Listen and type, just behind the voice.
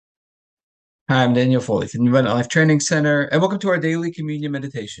Hi, I'm Daniel Foley from the Abundant Life Training Center, and welcome to our daily communion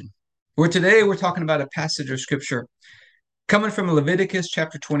meditation. Where today we're talking about a passage of scripture coming from Leviticus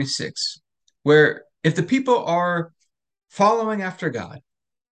chapter 26, where if the people are following after God,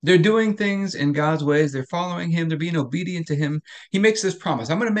 they're doing things in God's ways, they're following Him, they're being obedient to Him, He makes this promise: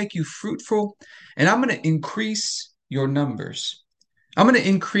 I'm going to make you fruitful, and I'm going to increase your numbers. I'm going to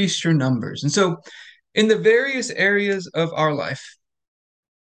increase your numbers. And so, in the various areas of our life,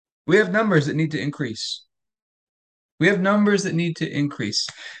 we have numbers that need to increase. We have numbers that need to increase.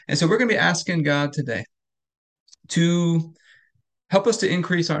 And so we're going to be asking God today to help us to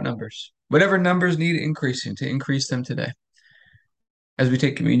increase our numbers. Whatever numbers need increasing, to increase them today as we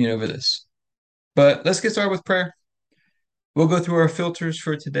take communion over this. But let's get started with prayer. We'll go through our filters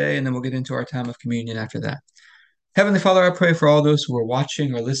for today, and then we'll get into our time of communion after that. Heavenly Father, I pray for all those who are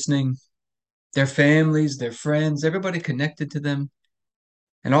watching or listening, their families, their friends, everybody connected to them,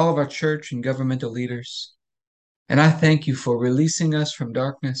 and all of our church and governmental leaders. And I thank you for releasing us from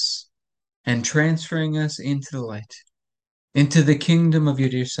darkness and transferring us into the light, into the kingdom of your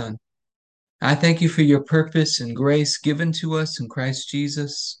dear Son. I thank you for your purpose and grace given to us in Christ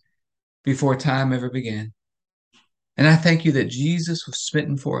Jesus before time ever began. And I thank you that Jesus was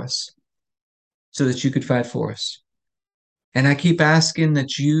smitten for us so that you could fight for us. And I keep asking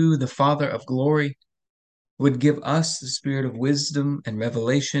that you, the Father of glory, would give us the spirit of wisdom and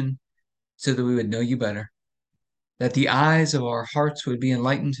revelation so that we would know you better, that the eyes of our hearts would be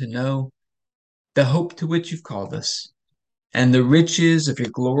enlightened to know the hope to which you've called us and the riches of your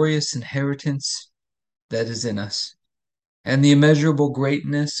glorious inheritance that is in us, and the immeasurable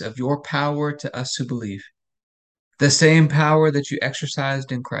greatness of your power to us who believe, the same power that you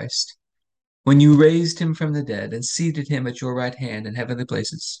exercised in Christ when you raised him from the dead and seated him at your right hand in heavenly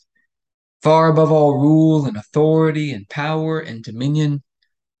places, far above all rule and authority and power and dominion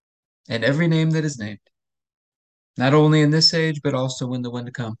and every name that is named, not only in this age, but also in the one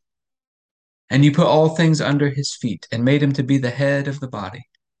to come. And you put all things under his feet and made him to be the head of the body,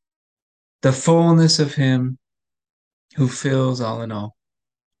 the fullness of him who fills all in all.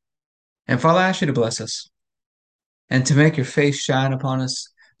 And Father, I ask you to bless us and to make your face shine upon us.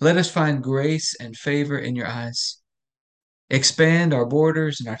 Let us find grace and favor in your eyes. Expand our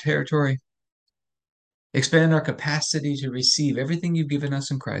borders and our territory. Expand our capacity to receive everything you've given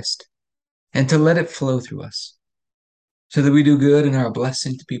us in Christ and to let it flow through us so that we do good and are a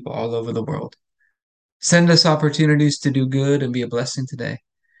blessing to people all over the world. Send us opportunities to do good and be a blessing today,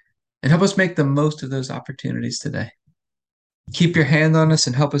 and help us make the most of those opportunities today. Keep your hand on us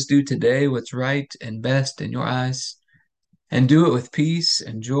and help us do today what's right and best in your eyes, and do it with peace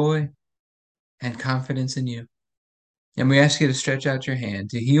and joy and confidence in you. And we ask you to stretch out your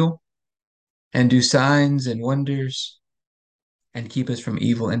hand to heal and do signs and wonders and keep us from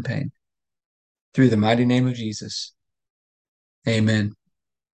evil and pain. Through the mighty name of Jesus. Amen.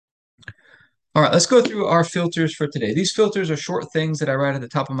 All right, let's go through our filters for today. These filters are short things that I write at the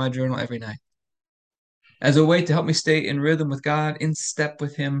top of my journal every night as a way to help me stay in rhythm with God, in step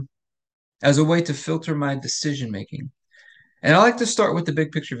with Him, as a way to filter my decision making. And I like to start with the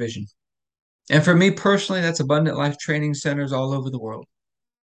big picture vision. And for me personally, that's abundant life training centers all over the world,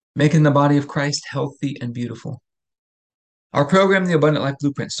 making the body of Christ healthy and beautiful. Our program, the Abundant Life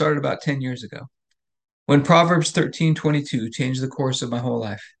Blueprint, started about 10 years ago when Proverbs 13:22 changed the course of my whole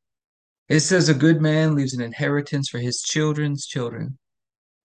life. It says, a good man leaves an inheritance for his children's children.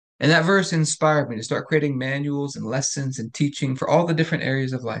 And that verse inspired me to start creating manuals and lessons and teaching for all the different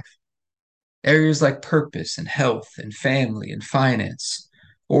areas of life. Areas like purpose and health and family and finance,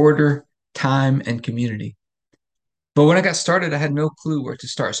 order, time, and community. But when I got started, I had no clue where to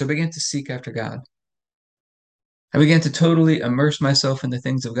start. So I began to seek after God. I began to totally immerse myself in the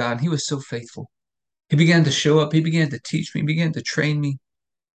things of God. And He was so faithful. He began to show up. He began to teach me. He began to train me.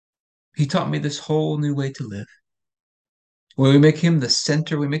 He taught me this whole new way to live, where we make Him the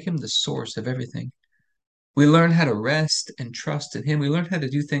center, we make Him the source of everything. We learn how to rest and trust in Him. We learn how to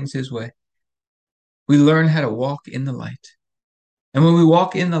do things His way. We learn how to walk in the light. And when we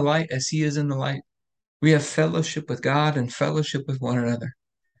walk in the light as He is in the light, we have fellowship with God and fellowship with one another.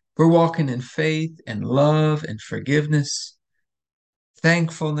 We're walking in faith and love and forgiveness,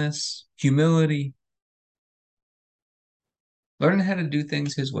 thankfulness, humility, learning how to do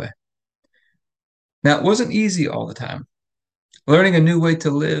things His way. Now, it wasn't easy all the time. Learning a new way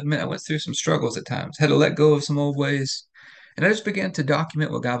to live meant I went through some struggles at times, had to let go of some old ways, and I just began to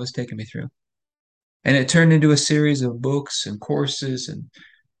document what God was taking me through. And it turned into a series of books and courses and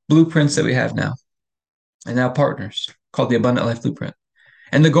blueprints that we have now, and now partners called the Abundant Life Blueprint.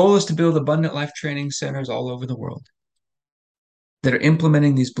 And the goal is to build abundant life training centers all over the world that are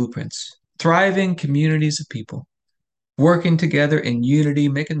implementing these blueprints thriving communities of people, working together in unity,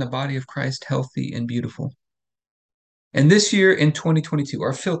 making the body of Christ healthy and beautiful. And this year in 2022,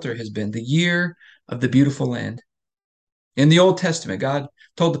 our filter has been the year of the beautiful land. In the Old Testament, God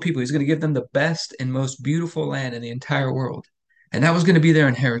told the people He's going to give them the best and most beautiful land in the entire world. And that was going to be their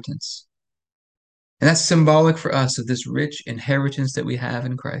inheritance. And that's symbolic for us of this rich inheritance that we have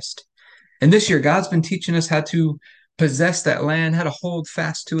in Christ. And this year, God's been teaching us how to possess that land, how to hold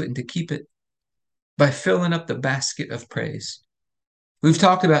fast to it and to keep it by filling up the basket of praise. We've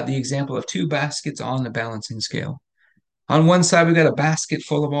talked about the example of two baskets on the balancing scale. On one side, we've got a basket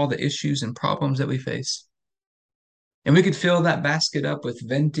full of all the issues and problems that we face. And we could fill that basket up with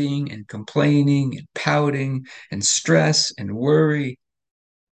venting and complaining and pouting and stress and worry,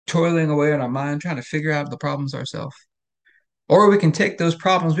 toiling away in our mind, trying to figure out the problems ourselves. Or we can take those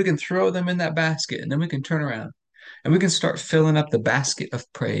problems, we can throw them in that basket, and then we can turn around and we can start filling up the basket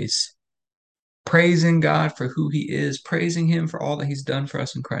of praise, praising God for who He is, praising Him for all that He's done for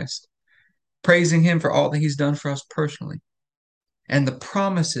us in Christ, praising Him for all that He's done for us personally, and the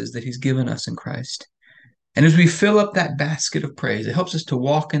promises that He's given us in Christ. And as we fill up that basket of praise, it helps us to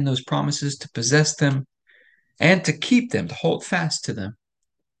walk in those promises, to possess them, and to keep them, to hold fast to them.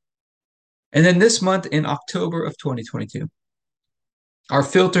 And then this month in October of 2022, our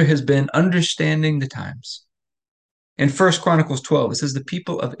filter has been understanding the times. In 1 Chronicles 12, it says the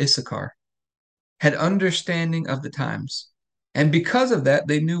people of Issachar had understanding of the times. And because of that,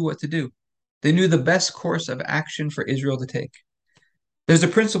 they knew what to do. They knew the best course of action for Israel to take. There's a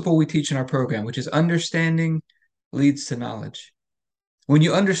principle we teach in our program, which is understanding leads to knowledge. When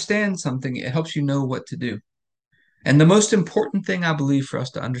you understand something, it helps you know what to do. And the most important thing I believe for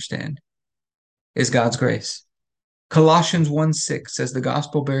us to understand is God's grace. Colossians 1:6 says the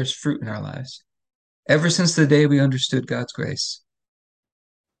gospel bears fruit in our lives ever since the day we understood God's grace.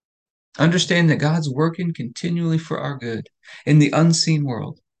 Understand that God's working continually for our good in the unseen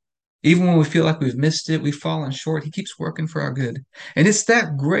world. Even when we feel like we've missed it, we've fallen short, He keeps working for our good. And it's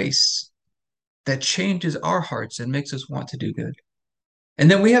that grace that changes our hearts and makes us want to do good. And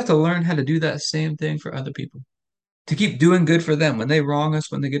then we have to learn how to do that same thing for other people, to keep doing good for them when they wrong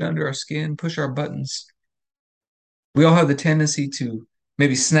us, when they get under our skin, push our buttons. We all have the tendency to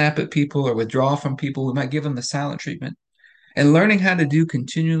maybe snap at people or withdraw from people. We might give them the silent treatment. And learning how to do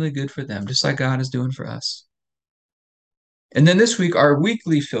continually good for them, just like God is doing for us. And then this week, our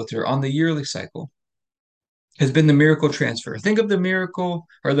weekly filter on the yearly cycle has been the miracle transfer. Think of the miracle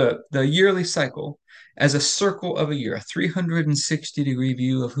or the yearly cycle as a circle of a year, a 360-degree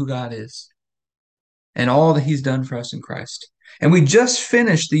view of who God is and all that He's done for us in Christ. And we just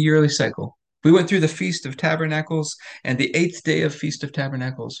finished the yearly cycle. We went through the Feast of Tabernacles and the 8th day of Feast of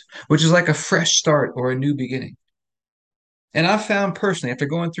Tabernacles, which is like a fresh start or a new beginning. And I've found personally, after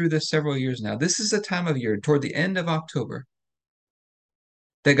going through this several years now, this is a time of year toward the end of October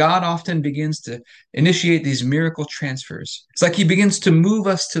that God often begins to initiate these miracle transfers. It's like He begins to move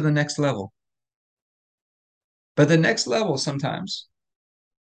us to the next level. But the next level sometimes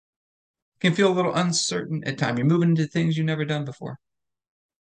can feel a little uncertain at times. You're moving into things you've never done before.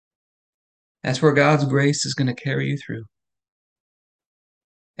 That's where God's grace is going to carry you through.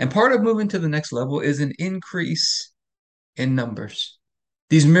 And part of moving to the next level is an increase in numbers.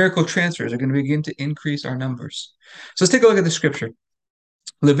 These miracle transfers are going to begin to increase our numbers. So let's take a look at the scripture.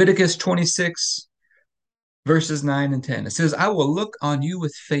 Leviticus 26, verses 9 and 10. It says, I will look on you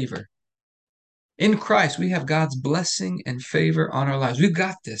with favor. In Christ, we have God's blessing and favor on our lives. We've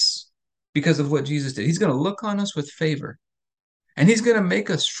got this because of what Jesus did. He's going to look on us with favor, and He's going to make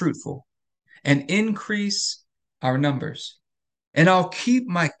us fruitful and increase our numbers. And I'll keep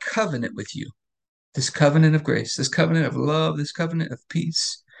my covenant with you, this covenant of grace, this covenant of love, this covenant of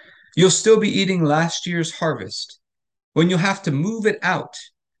peace. You'll still be eating last year's harvest when you'll have to move it out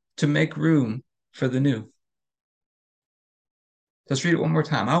to make room for the new. Let's read it one more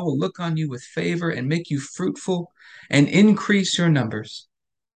time. I will look on you with favor and make you fruitful and increase your numbers.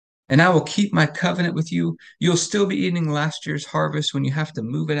 And I will keep my covenant with you. You'll still be eating last year's harvest when you have to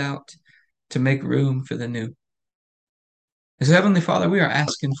move it out to make room for the new. As Heavenly Father, we are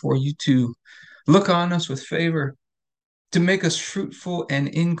asking for you to look on us with favor, to make us fruitful and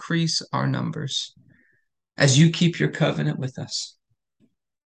increase our numbers as you keep your covenant with us.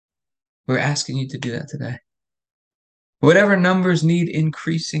 We're asking you to do that today. Whatever numbers need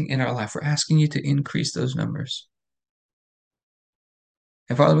increasing in our life, we're asking you to increase those numbers.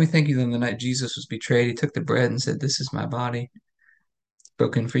 And Father, we thank you that on the night Jesus was betrayed, He took the bread and said, this is my body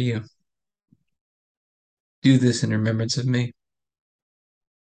broken for you. Do this in remembrance of me.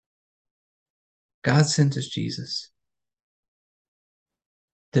 God sent us Jesus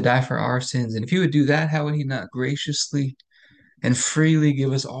to die for our sins. And if he would do that, how would he not graciously and freely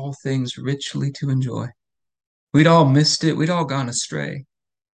give us all things richly to enjoy? We'd all missed it. We'd all gone astray.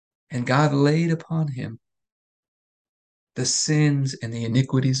 And God laid upon him the sins and the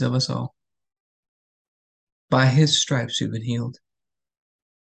iniquities of us all. By his stripes we've been healed.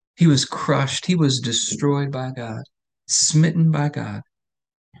 He was crushed. He was destroyed by God, smitten by God,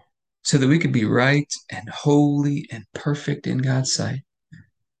 so that we could be right and holy and perfect in God's sight,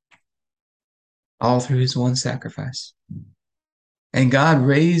 all through his one sacrifice. And God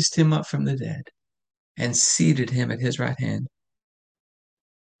raised him up from the dead and seated him at his right hand.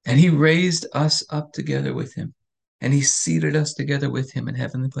 And he raised us up together with him, and he seated us together with him in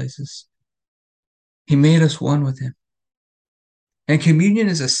heavenly places. He made us one with him. And communion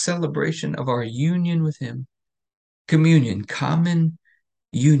is a celebration of our union with him. Communion, common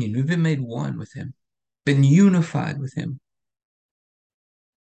union. We've been made one with him, been unified with him.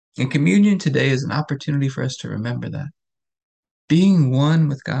 And communion today is an opportunity for us to remember that. Being one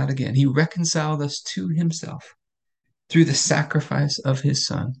with God again, he reconciled us to himself through the sacrifice of his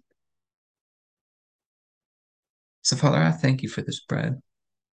son. So, Father, I thank you for this bread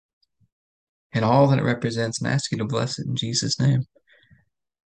and all that it represents, and ask you to bless it in Jesus' name.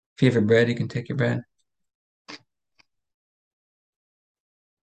 If you have your bread, you can take your bread.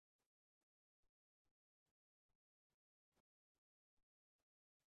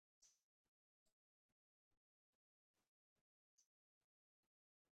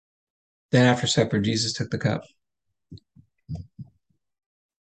 Then after supper, Jesus took the cup.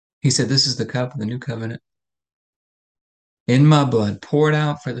 He said, "This is the cup of the new covenant in my blood, poured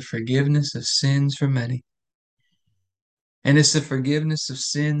out for the forgiveness of sins for many. And it's the forgiveness of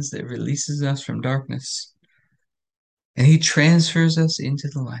sins that releases us from darkness. And he transfers us into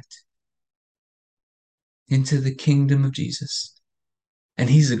the light, into the kingdom of Jesus. And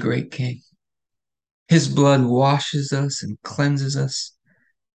he's a great king. His blood washes us and cleanses us,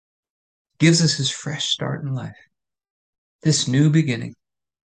 gives us his fresh start in life, this new beginning.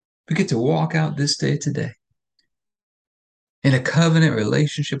 We get to walk out this day today in a covenant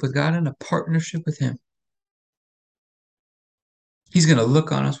relationship with God and a partnership with him. He's going to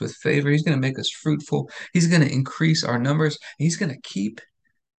look on us with favor. He's going to make us fruitful. He's going to increase our numbers. He's going to keep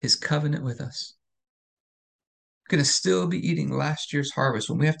his covenant with us. We're going to still be eating last year's harvest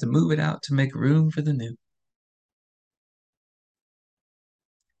when we have to move it out to make room for the new.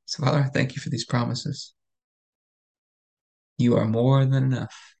 So, Father, I thank you for these promises. You are more than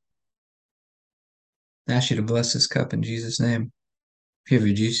enough. I ask you to bless this cup in Jesus' name. If you have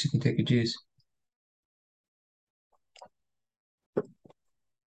your juice, you can take your juice.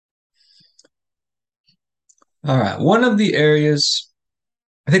 All right. I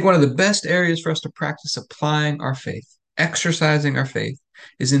think one of the best areas for us to practice applying our faith, exercising our faith,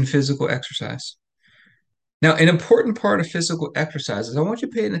 is in physical exercise. Now, an important part of physical exercise is I want you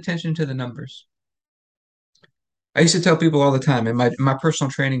paying attention to the numbers. I used to tell people all the time in my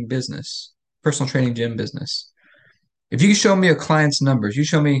personal training business, personal training gym business, if you show me a client's numbers, you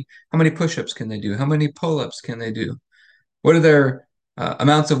show me how many push-ups can they do, how many pull-ups can they do, what are their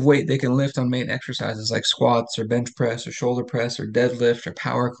amounts of weight they can lift on main exercises like squats or bench press or shoulder press or deadlift or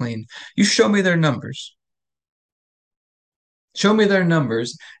power clean. You show me their numbers. Show me their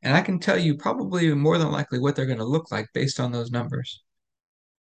numbers, and I can tell you probably more than likely what they're going to look like based on those numbers.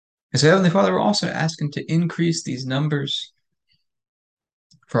 And so, Heavenly Father, we're also asking to increase these numbers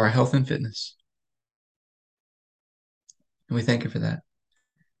for our health and fitness. And we thank you for that.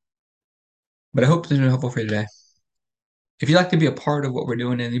 But I hope this has been helpful for you today. If you'd like to be a part of what we're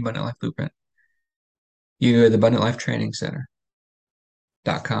doing in the Abundant Life Blueprint, you go to the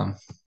AbundantLifeTrainingCenter.com.